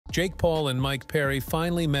Jake Paul and Mike Perry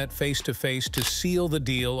finally met face-to-face to seal the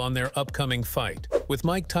deal on their upcoming fight. With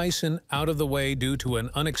Mike Tyson out of the way due to an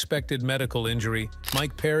unexpected medical injury,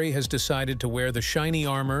 Mike Perry has decided to wear the shiny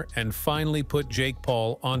armor and finally put Jake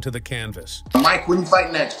Paul onto the canvas. Mike, when you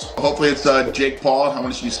fight next? Hopefully it's Jake Paul. I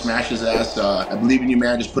want to see you smash his ass. I believe in you,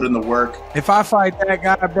 man. Just put in the work. If I fight that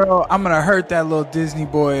guy, bro, I'm going to hurt that little Disney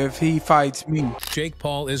boy if he fights me. Jake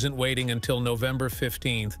Paul isn't waiting until November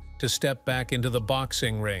 15th to step back into the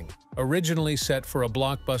boxing ring. Originally set for a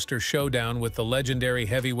blockbuster showdown with the legendary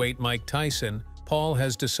heavyweight Mike Tyson, Paul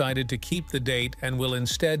has decided to keep the date and will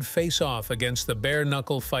instead face off against the Bare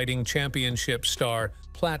Knuckle Fighting Championship star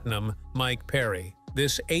Platinum Mike Perry.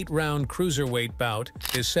 This 8-round cruiserweight bout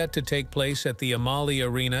is set to take place at the Amalie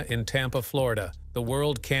Arena in Tampa, Florida. The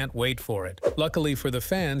world can't wait for it. Luckily for the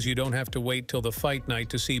fans, you don't have to wait till the fight night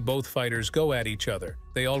to see both fighters go at each other.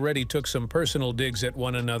 They already took some personal digs at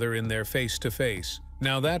one another in their face-to-face.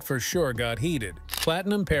 Now that for sure got heated.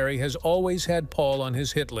 Platinum Perry has always had Paul on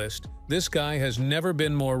his hit list. This guy has never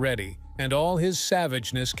been more ready, and all his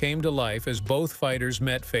savageness came to life as both fighters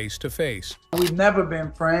met face-to-face. We've never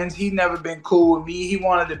been friends. He's never been cool with me. He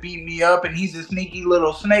wanted to beat me up, and he's a sneaky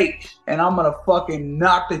little snake. And I'm gonna fucking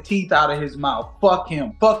knock the teeth out of his mouth. Fuck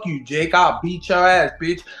him. Fuck you, Jake. I'll beat your ass,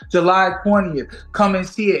 bitch. July 20th. Come and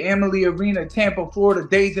see it. Amalie Arena, Tampa, Florida.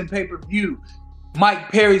 Days in pay-per-view.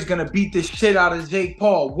 Mike Perry's gonna beat the shit out of Jake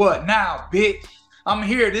Paul. What now, bitch? I'm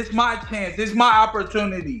here. This is my chance. This is my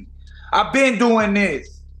opportunity. I've been doing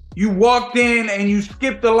this. You walked in and you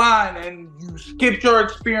skipped the line and you skipped your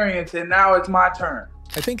experience, and now it's my turn.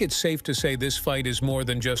 I think it's safe to say this fight is more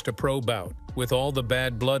than just a pro bout. With all the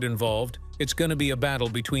bad blood involved, it's going to be a battle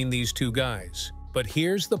between these two guys. But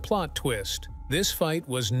here's the plot twist. This fight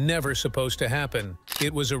was never supposed to happen.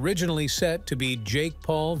 It was originally set to be Jake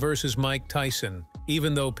Paul versus Mike Tyson.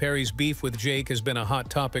 Even though Perry's beef with Jake has been a hot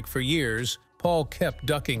topic for years, Paul kept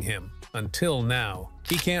ducking him. Until now.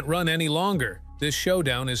 He can't run any longer. This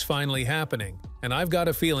showdown is finally happening, and I've got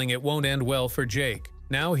a feeling it won't end well for Jake.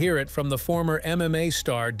 Now hear it from the former MMA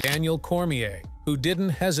star Daniel Cormier, who didn't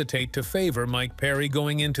hesitate to favor Mike Perry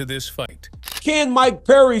going into this fight. Can Mike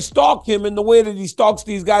Perry stalk him in the way that he stalks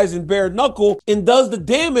these guys in bare knuckle, and does the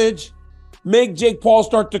damage make Jake Paul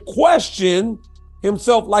start to question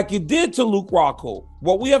himself like it did to Luke Rockhold?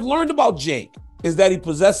 What we have learned about Jake is that he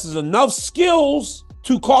possesses enough skills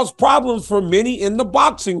to cause problems for many in the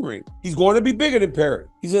boxing ring. He's going to be bigger than Perry.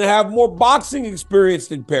 He's going to have more boxing experience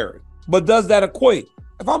than Perry. But does that equate?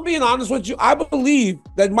 If I'm being honest with you, I believe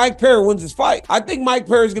that Mike Perry wins this fight. I think Mike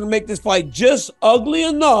Perry is going to make this fight just ugly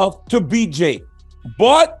enough to beat Jake.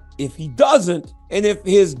 But if he doesn't, and if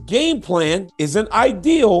his game plan isn't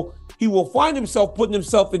ideal, he will find himself putting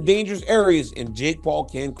himself in dangerous areas, and Jake Paul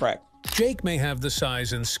can crack. Jake may have the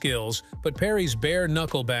size and skills, but Perry's bare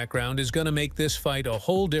knuckle background is going to make this fight a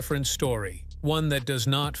whole different story. One that does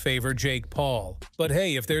not favor Jake Paul. But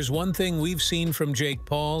hey, if there's one thing we've seen from Jake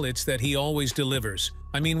Paul, it's that he always delivers.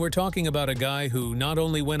 I mean, we're talking about a guy who not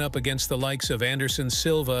only went up against the likes of Anderson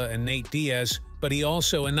Silva and Nate Diaz, but he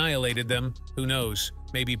also annihilated them. Who knows?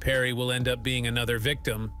 Maybe Perry will end up being another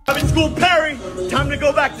victim. I'm in school, Perry! Time to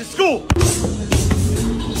go back to school!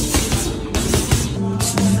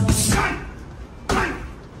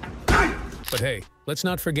 But hey, let's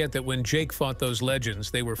not forget that when Jake fought those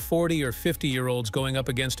legends, they were 40 or 50-year-olds going up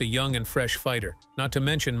against a young and fresh fighter. Not to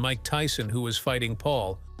mention Mike Tyson, who was fighting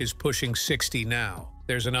Paul, is pushing 60 now.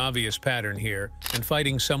 There's an obvious pattern here, and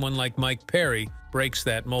fighting someone like Mike Perry breaks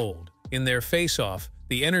that mold. In their face-off,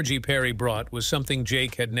 the energy Perry brought was something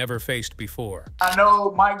Jake had never faced before. I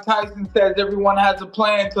know Mike Tyson says everyone has a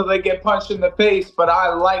plan until they get punched in the face, but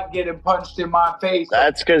I like getting punched in my face.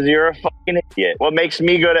 That's because you're a fucking idiot. What makes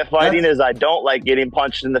me good at fighting is I don't like getting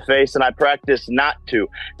punched in the face, and I practice not to.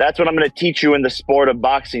 That's what I'm going to teach you in the sport of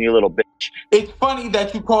boxing, you little bitch. It's funny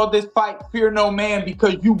that you called this fight Fear No Man,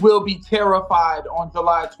 because you will be terrified on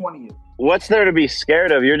July 20th. What's there to be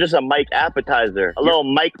scared of? You're just a Mike appetizer. A little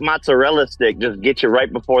Mike mozzarella stick just get you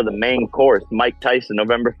right before the main course. Mike Tyson,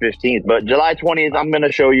 November 15th. But July 20th, I'm going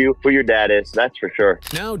to show you who your dad is. That's for sure.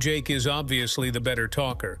 Now Jake is obviously the better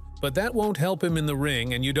talker, but that won't help him in the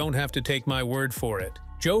ring, and you don't have to take my word for it.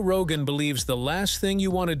 Joe Rogan believes the last thing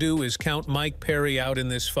you want to do is count Mike Perry out in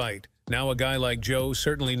this fight. Now a guy like Joe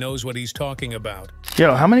certainly knows what he's talking about.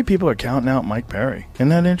 Yo, how many people are counting out Mike Perry? Isn't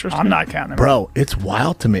that interesting? I'm not counting him. Bro, it's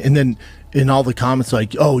wild to me. And then in all the comments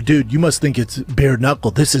like, oh, dude, you must think it's bare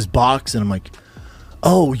knuckle. This is boxing. I'm like,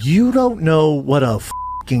 oh, you don't know what a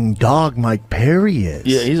fucking dog Mike Perry is.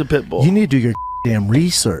 Yeah, he's a pit bull. You need to do your damn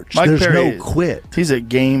research. Mike There's Perry, no quit. He's a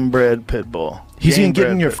game-bred pit bull. He's going to get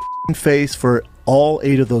in your face for all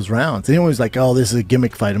 8 of those rounds. And he was like, oh, this is a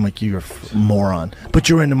gimmick fight. I'm like, you're a moron. But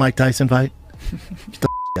you're in a Mike Tyson fight? Get the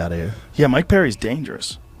out of here. Yeah, Mike Perry's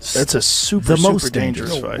dangerous. That's a super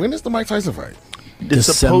dangerous fight. When is the Mike Tyson fight? It's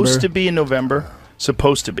supposed to be in November.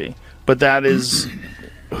 Supposed to be. But that is,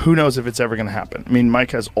 who knows if it's ever going to happen. I mean,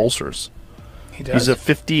 Mike has ulcers. He does. He's a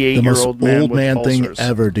 58-year-old man old with man ulcers. thing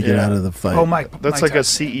ever to get out of the fight. Oh, Mike. That's Mike like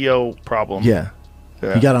Tyson. a CEO problem. Yeah.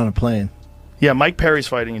 He got on a plane. Yeah, Mike Perry's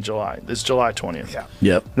fighting in July. It's July 20th. Yeah.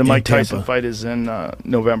 Yep. The Mike Tyson fight is in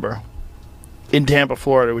November. In Tampa,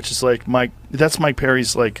 Florida, which is like that's Mike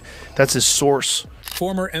Perry's, like, that's his source.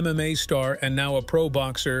 Former MMA star and now a pro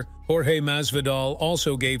boxer, Jorge Masvidal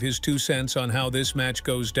also gave his 2 cents on how this match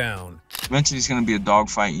goes down. Eventually, it's going to be a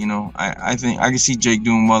dogfight, you know. I think I can see Jake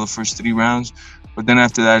doing well the first 3 rounds, but then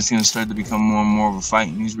after that, it's going to start to become more and more of a fight,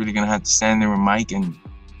 and he's really going to have to stand there with Mike, and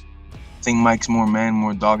I think Mike's more man,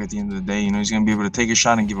 more dog at the end of the day. You know, he's going to be able to take a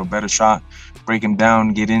shot and give a better shot, break him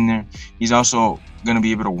down, get in there. He's also going to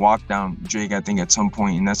be able to walk down Jake, I think, at some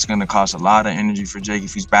point, and that's going to cost a lot of energy for Jake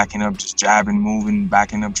if he's backing up, just jabbing, moving,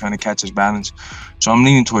 backing up, trying to catch his balance. So I'm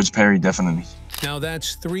leaning towards Perry, definitely. Now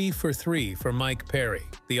that's 3 for 3 for Mike Perry.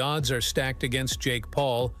 The odds are stacked against Jake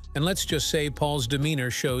Paul, and let's just say Paul's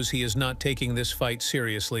demeanor shows he is not taking this fight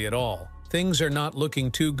seriously at all. Things are not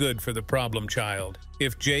looking too good for the problem child.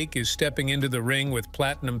 If Jake is stepping into the ring with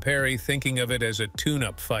Platinum Perry thinking of it as a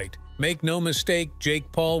tune-up fight, make no mistake,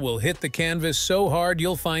 Jake Paul will hit the canvas so hard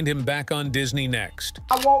you'll find him back on Disney next.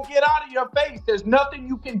 I won't get out of your face. There's nothing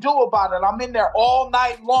you can do about it. I'm in there all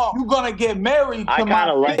night long. You're going to get married to I kind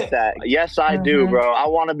of like that. Yes, I do, bro. I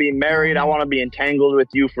want to be married. I want to be entangled with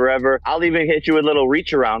you forever. I'll even hit you with a little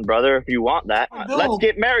reach around, brother, if you want that. Let's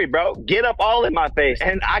get married, bro. Get up all in my face.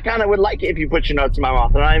 And I kind of would like it if you put your nuts in my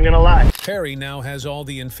mouth. I'm not even going to lie. Perry now has all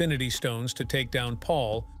the Infinity Stones to take down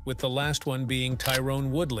Paul, with the last one being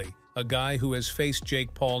Tyrone Woodley, a guy who has faced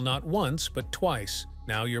Jake Paul not once, but twice.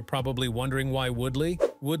 Now you're probably wondering why Woodley?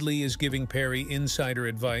 Woodley is giving Perry insider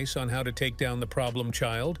advice on how to take down the problem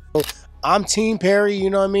child. I'm Team Perry, you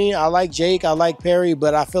know what I mean? I like Jake, I like Perry,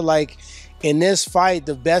 but I feel like in this fight,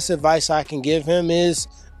 the best advice I can give him is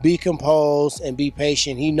be composed and be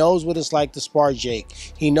patient. He knows what it's like to spar Jake.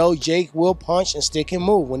 He knows Jake will punch and stick and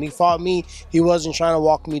move. When he fought me, he wasn't trying to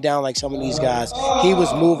walk me down like some of these guys. He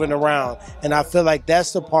was moving around. And I feel like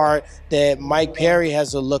that's the part that Mike Perry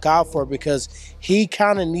has to look out for, because he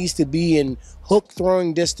kind of needs to be in hook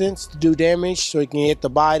throwing distance to do damage so he can hit the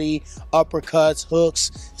body, uppercuts,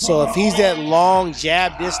 hooks. So if he's that long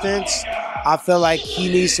jab distance, I feel like he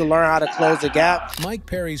needs to learn how to close the gap. Mike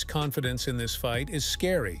Perry's confidence in this fight is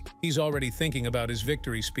scary. He's already thinking about his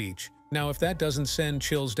victory speech. Now, if that doesn't send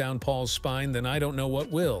chills down Paul's spine, then I don't know what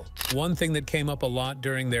will. One thing that came up a lot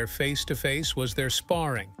during their face-to-face was their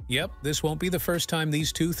sparring. Yep, this won't be the first time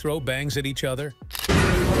these two throw bangs at each other.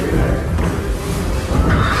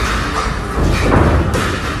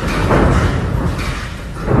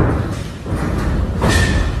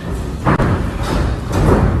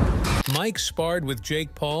 Mike sparred with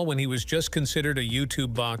Jake Paul when he was just considered a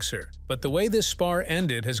YouTube boxer. But the way this spar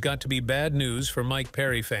ended has got to be bad news for Mike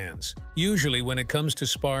Perry fans. Usually when it comes to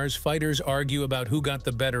spars, fighters argue about who got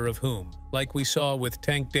the better of whom, like we saw with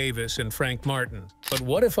Tank Davis and Frank Martin. But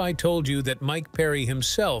what if I told you that Mike Perry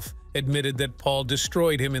himself admitted that Paul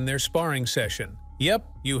destroyed him in their sparring session? Yep,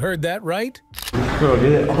 you heard that right.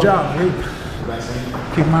 Good job, dude.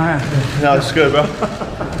 Kick my ass. No, it's good,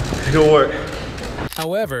 bro. Good work.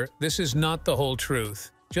 However, this is not the whole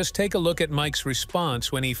truth. Just take a look at Mike's response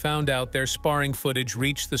when he found out their sparring footage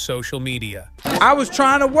reached the social media. I was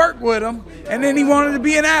trying to work with him, and then he wanted to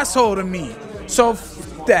be an asshole to me. So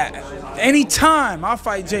f that. Anytime, I'll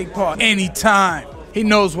fight Jake Paul. Anytime. He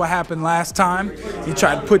knows what happened last time. He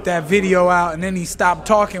tried to put that video out, and then he stopped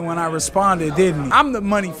talking when I responded, didn't he? I'm the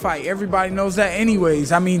money fight. Everybody knows that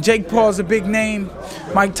anyways. I mean, Jake Paul's a big name.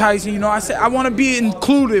 Mike Tyson, you know, I said I want to be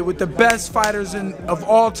included with the best fighters of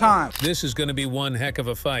all time. This is going to be one heck of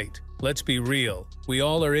a fight. Let's be real. We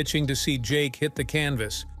all are itching to see Jake hit the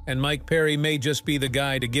canvas, and Mike Perry may just be the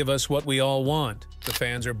guy to give us what we all want. The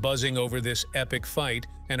fans are buzzing over this epic fight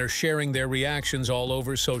and are sharing their reactions all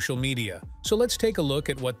over social media. So let's take a look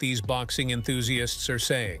at what these boxing enthusiasts are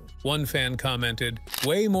saying. One fan commented,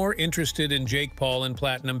 "Way more interested in Jake Paul and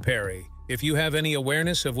Platinum Perry. If you have any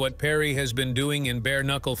awareness of what Perry has been doing in bare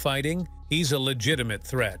knuckle fighting, he's a legitimate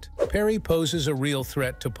threat." Perry poses a real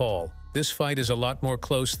threat to Paul. This fight is a lot more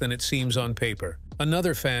close than it seems on paper.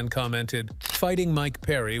 Another fan commented, "Fighting Mike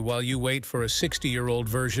Perry while you wait for a 60-year-old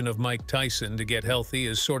version of Mike Tyson to get healthy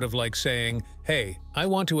is sort of like saying, hey, I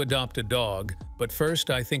want to adopt a dog, but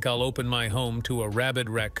first I think I'll open my home to a rabid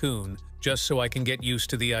raccoon just so I can get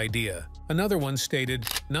used to the idea." Another one stated,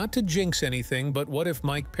 "Not to jinx anything, but what if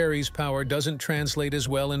Mike Perry's power doesn't translate as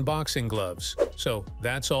well in boxing gloves?" So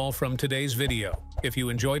that's all from today's video. If you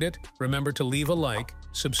enjoyed it, remember to leave a like,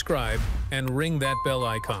 subscribe, and ring that bell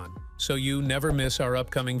icon so you never miss our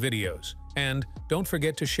upcoming videos. And don't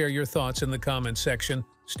forget to share your thoughts in the comments section.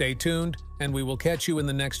 Stay tuned, and we will catch you in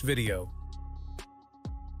the next video.